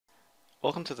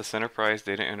Welcome to the Centerprise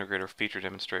Data Integrator feature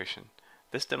demonstration.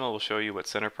 This demo will show you what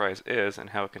Centerprise is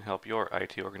and how it can help your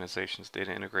IT organization's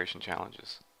data integration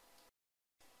challenges.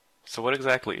 So what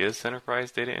exactly is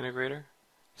Centerprise Data Integrator?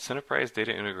 Centerprise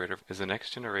Data Integrator is a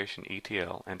next-generation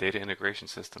ETL and data integration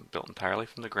system built entirely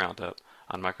from the ground up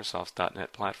on Microsoft's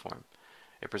 .NET platform.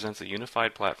 It presents a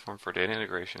unified platform for data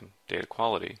integration, data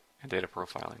quality, and data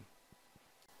profiling.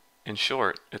 In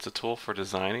short, it's a tool for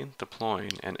designing,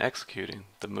 deploying, and executing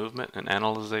the movement and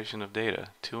analyzation of data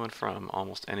to and from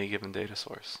almost any given data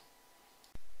source.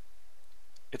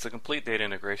 It's a complete data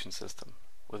integration system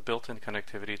with built-in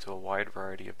connectivity to a wide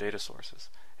variety of data sources,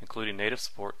 including native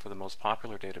support for the most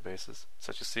popular databases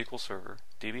such as SQL Server,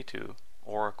 DB2,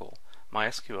 Oracle,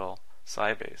 MySQL,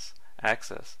 Sybase,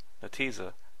 Access,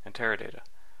 Netezza, and Teradata,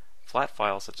 flat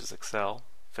files such as Excel,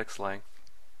 fixed length,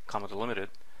 comma delimited,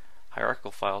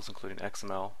 hierarchical files including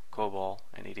XML, COBOL,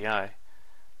 and EDI,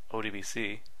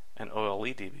 ODBC, and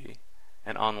OLEDB,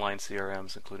 and online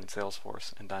CRMs including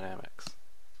Salesforce and Dynamics.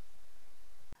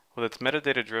 With its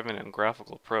metadata-driven and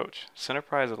graphical approach,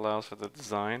 Centerprise allows for the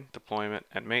design, deployment,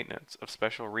 and maintenance of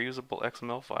special reusable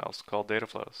XML files called data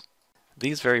flows.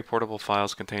 These very portable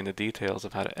files contain the details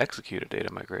of how to execute a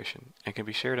data migration and can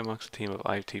be shared amongst a team of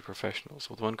IT professionals,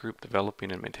 with one group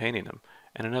developing and maintaining them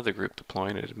and another group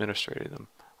deploying and administrating them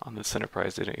on the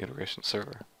Centerprise Data Integration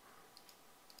Server.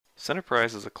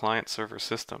 Centerprise is a client-server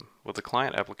system, with the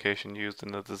client application used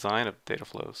in the design of data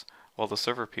flows, while the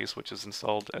server piece, which is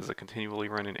installed as a continually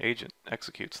running agent,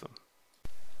 executes them.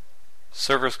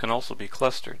 Servers can also be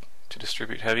clustered to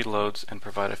distribute heavy loads and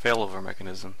provide a failover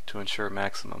mechanism to ensure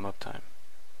maximum uptime.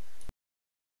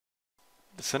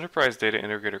 The Centerprise Data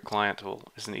Integrator client tool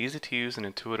is an easy-to-use and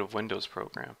intuitive Windows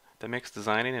program that makes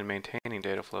designing and maintaining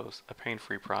data flows a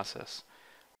pain-free process.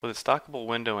 With its dockable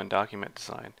window and document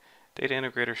design, Data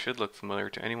Integrator should look familiar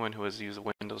to anyone who has used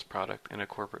a Windows product in a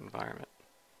corporate environment.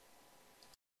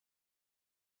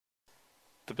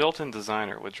 The built-in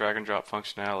designer with drag-and-drop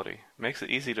functionality makes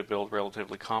it easy to build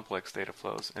relatively complex data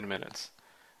flows in minutes.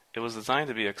 It was designed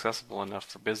to be accessible enough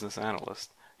for business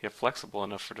analysts, yet flexible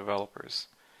enough for developers.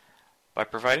 By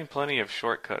providing plenty of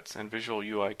shortcuts and visual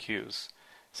UI cues,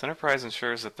 Centerprise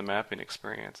ensures that the mapping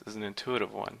experience is an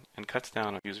intuitive one and cuts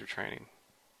down on user training.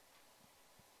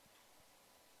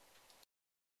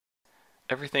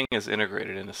 Everything is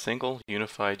integrated in a single,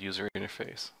 unified user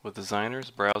interface, with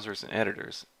designers, browsers, and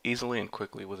editors easily and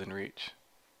quickly within reach.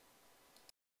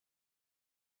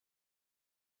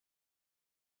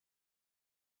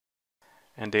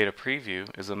 And Data Preview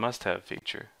is a must-have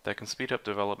feature that can speed up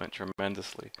development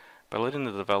tremendously by letting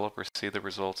the developer see the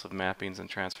results of mappings and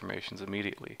transformations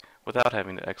immediately without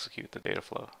having to execute the data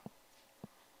flow.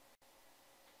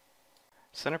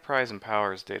 Centerprise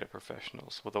empowers data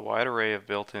professionals with a wide array of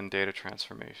built-in data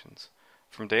transformations,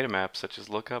 from data maps such as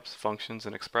lookups, functions,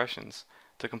 and expressions,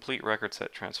 to complete record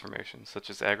set transformations such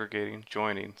as aggregating,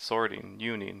 joining, sorting,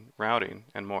 union, routing,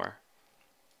 and more.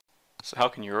 So how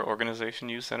can your organization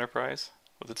use Centerprise?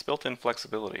 With its built-in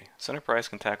flexibility, Centerprise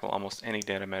can tackle almost any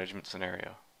data management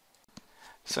scenario.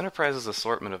 Centerprise's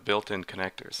assortment of built-in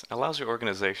connectors allows your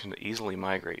organization to easily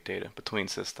migrate data between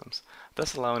systems,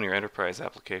 thus allowing your enterprise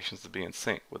applications to be in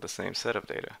sync with the same set of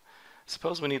data.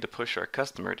 Suppose we need to push our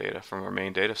customer data from our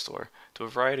main data store to a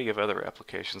variety of other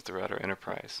applications throughout our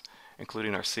enterprise,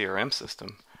 including our CRM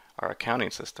system, our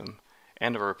accounting system,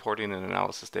 and our reporting and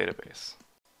analysis database.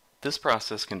 This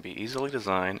process can be easily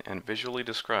designed and visually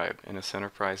described in a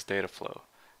Centerprise data flow,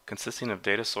 consisting of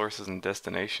data sources and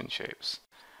destination shapes,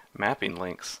 mapping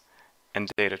links, and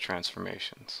data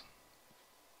transformations.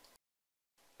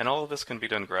 And all of this can be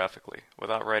done graphically,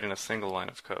 without writing a single line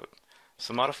of code.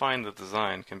 So modifying the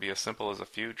design can be as simple as a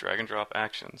few drag-and-drop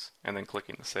actions, and then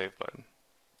clicking the Save button.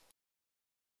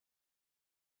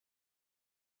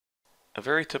 A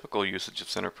very typical usage of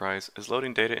Centerprise is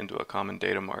loading data into a common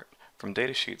data mart from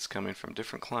datasheets coming from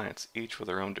different clients, each with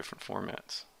their own different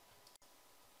formats.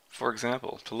 For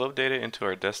example, to load data into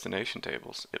our destination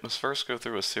tables, it must first go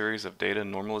through a series of data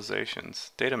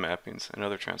normalizations, data mappings, and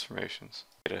other transformations.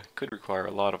 Data could require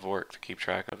a lot of work to keep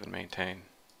track of and maintain.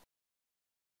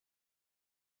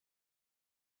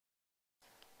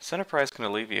 Centerprise can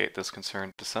alleviate this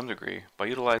concern to some degree by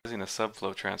utilizing a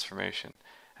subflow transformation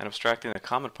and abstracting the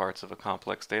common parts of a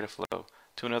complex data flow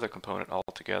to another component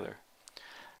altogether,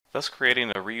 thus creating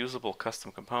a reusable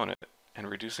custom component and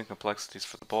reducing complexities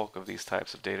for the bulk of these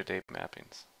types of day-to-day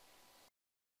mappings.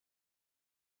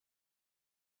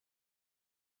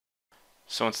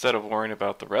 So instead of worrying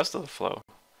about the rest of the flow,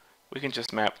 we can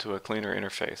just map to a cleaner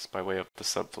interface by way of the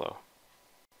subflow.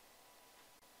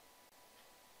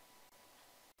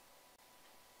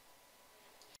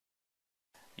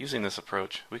 Using this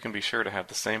approach, we can be sure to have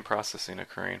the same processing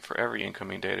occurring for every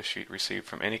incoming datasheet received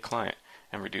from any client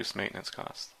and reduce maintenance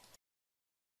costs.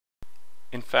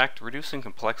 In fact, reducing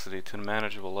complexity to a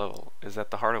manageable level is at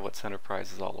the heart of what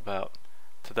Centerprise is all about.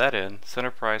 To that end,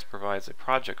 Centerprise provides a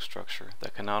project structure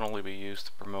that can not only be used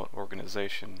to promote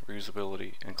organization,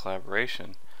 reusability, and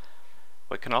collaboration,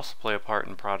 but can also play a part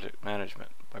in project management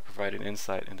by providing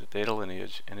insight into data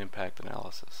lineage and impact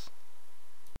analysis.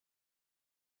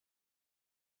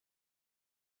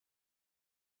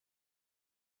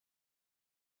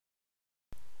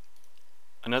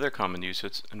 Another common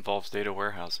usage involves data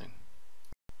warehousing.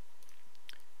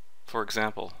 For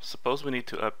example, suppose we need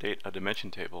to update a dimension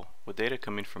table with data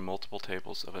coming from multiple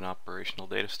tables of an operational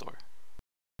data store.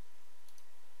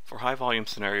 For high-volume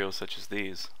scenarios such as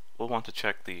these, we'll want to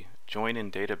check the Join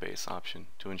in Database option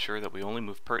to ensure that we only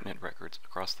move pertinent records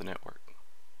across the network.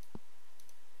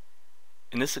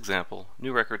 In this example,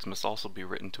 new records must also be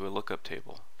written to a lookup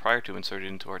table prior to inserting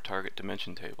into our target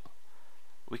dimension table.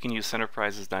 We can use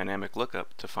Centerprise's dynamic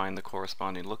lookup to find the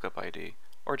corresponding lookup ID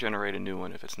or generate a new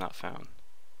one if it's not found.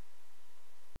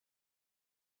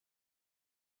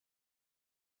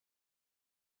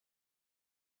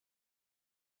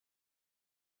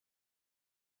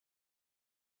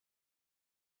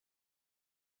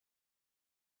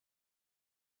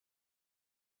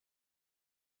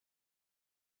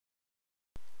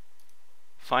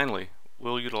 Finally,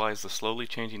 we'll utilize the slowly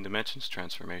changing dimensions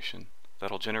transformation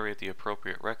that'll generate the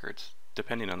appropriate records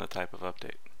depending on the type of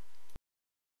update.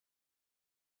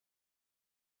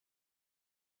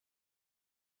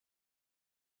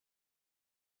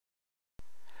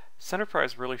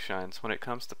 Centerprise really shines when it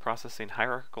comes to processing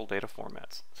hierarchical data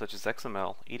formats such as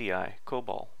XML, EDI,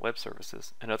 COBOL, web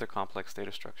services, and other complex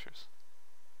data structures.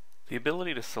 The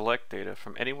ability to select data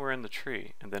from anywhere in the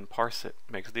tree and then parse it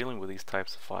makes dealing with these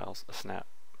types of files a snap.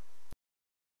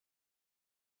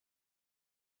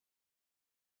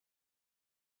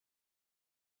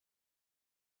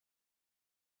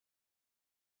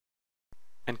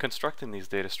 And constructing these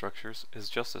data structures is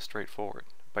just as straightforward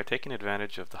by taking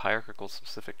advantage of the hierarchical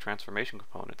specific transformation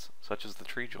components such as the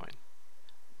tree join.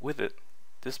 With it,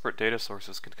 disparate data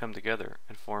sources can come together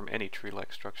and form any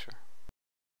tree-like structure.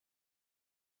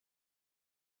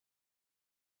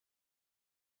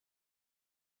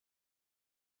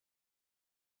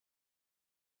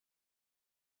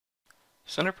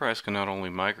 Centerprise can not only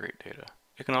migrate data,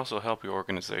 it can also help your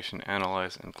organization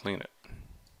analyze and clean it.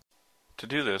 To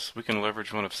do this, we can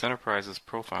leverage one of Centerprise's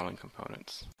profiling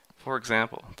components. For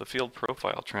example, the field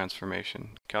profile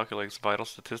transformation calculates vital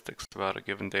statistics about a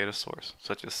given data source,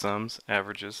 such as sums,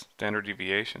 averages, standard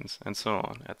deviations, and so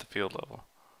on at the field level.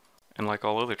 And like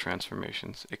all other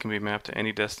transformations, it can be mapped to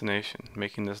any destination,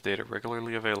 making this data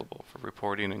regularly available for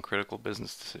reporting and critical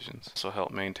business decisions, so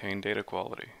help maintain data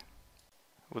quality.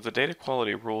 With the data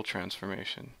quality rule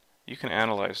transformation, you can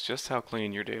analyze just how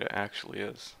clean your data actually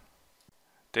is.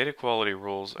 Data quality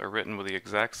rules are written with the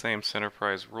exact same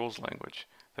Centerprise rules language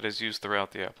that is used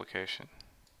throughout the application.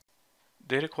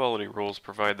 Data quality rules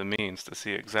provide the means to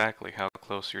see exactly how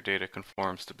close your data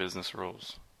conforms to business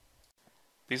rules.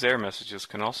 These error messages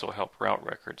can also help route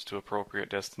records to appropriate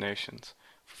destinations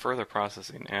for further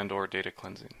processing and/or data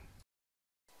cleansing.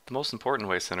 The most important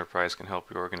way Centerprise can help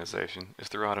your organization is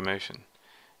through automation.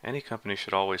 Any company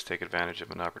should always take advantage of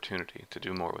an opportunity to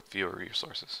do more with fewer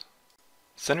resources.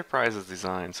 Centerprise is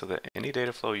designed so that any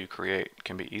data flow you create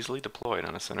can be easily deployed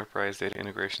on a Centerprise data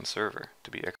integration server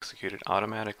to be executed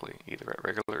automatically either at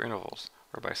regular intervals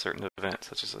or by certain events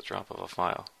such as the drop of a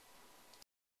file.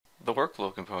 The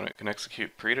workflow component can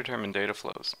execute predetermined data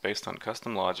flows based on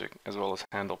custom logic as well as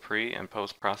handle pre- and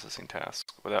post-processing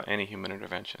tasks without any human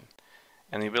intervention.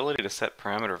 And the ability to set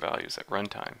parameter values at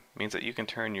runtime means that you can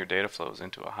turn your data flows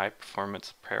into a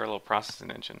high-performance parallel processing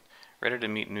engine ready to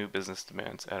meet new business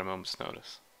demands at a moment's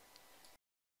notice.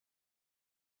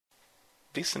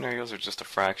 These scenarios are just a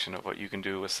fraction of what you can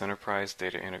do with Centerprise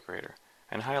Data Integrator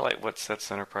and highlight what sets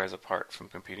Centerprise apart from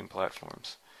competing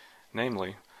platforms.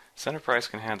 Namely, Centerprise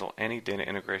can handle any data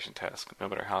integration task, no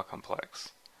matter how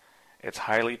complex. Its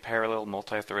highly parallel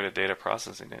multi-threaded data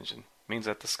processing engine means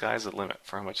that the sky's the limit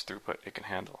for how much throughput it can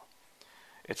handle.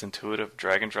 Its intuitive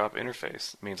drag-and-drop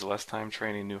interface means less time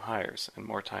training new hires and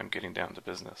more time getting down to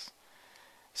business.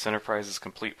 Centerprise's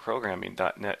complete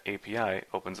programming.NET API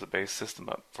opens the base system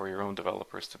up for your own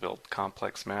developers to build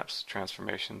complex maps,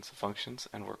 transformations, functions,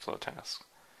 and workflow tasks.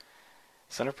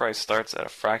 Centerprise starts at a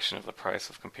fraction of the price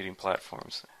of competing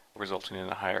platforms, resulting in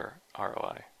a higher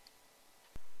ROI.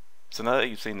 So now that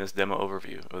you've seen this demo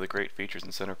overview of the great features in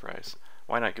Centerprise,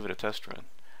 why not give it a test run?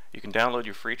 You can download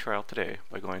your free trial today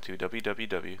by going to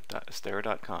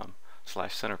www.astera.com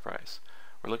Centerprise.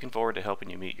 We're looking forward to helping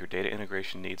you meet your data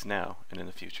integration needs now and in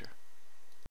the future.